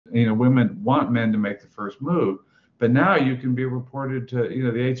women want men to make the first move. But now you can be reported to,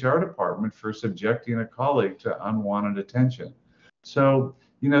 the HR department for subjecting a colleague to unwanted attention. So,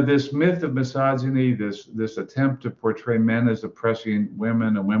 this myth of misogyny, this attempt to portray men as oppressing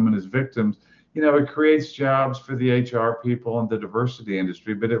women and women as victims, it creates jobs for the HR people and the diversity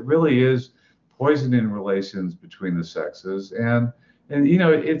industry, but it really is poisoning relations between the sexes. And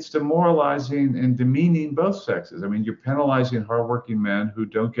it's demoralizing and demeaning both sexes. I mean, you're penalizing hardworking men who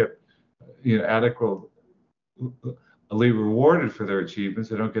don't get, adequately rewarded for their achievements.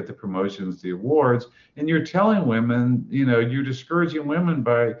 They don't get the promotions, the awards, and you're telling women, you're discouraging women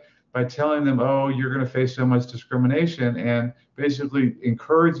by telling them, oh, you're going to face so much discrimination, and basically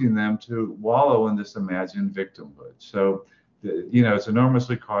encouraging them to wallow in this imagined victimhood. So, it's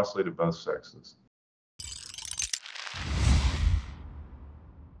enormously costly to both sexes.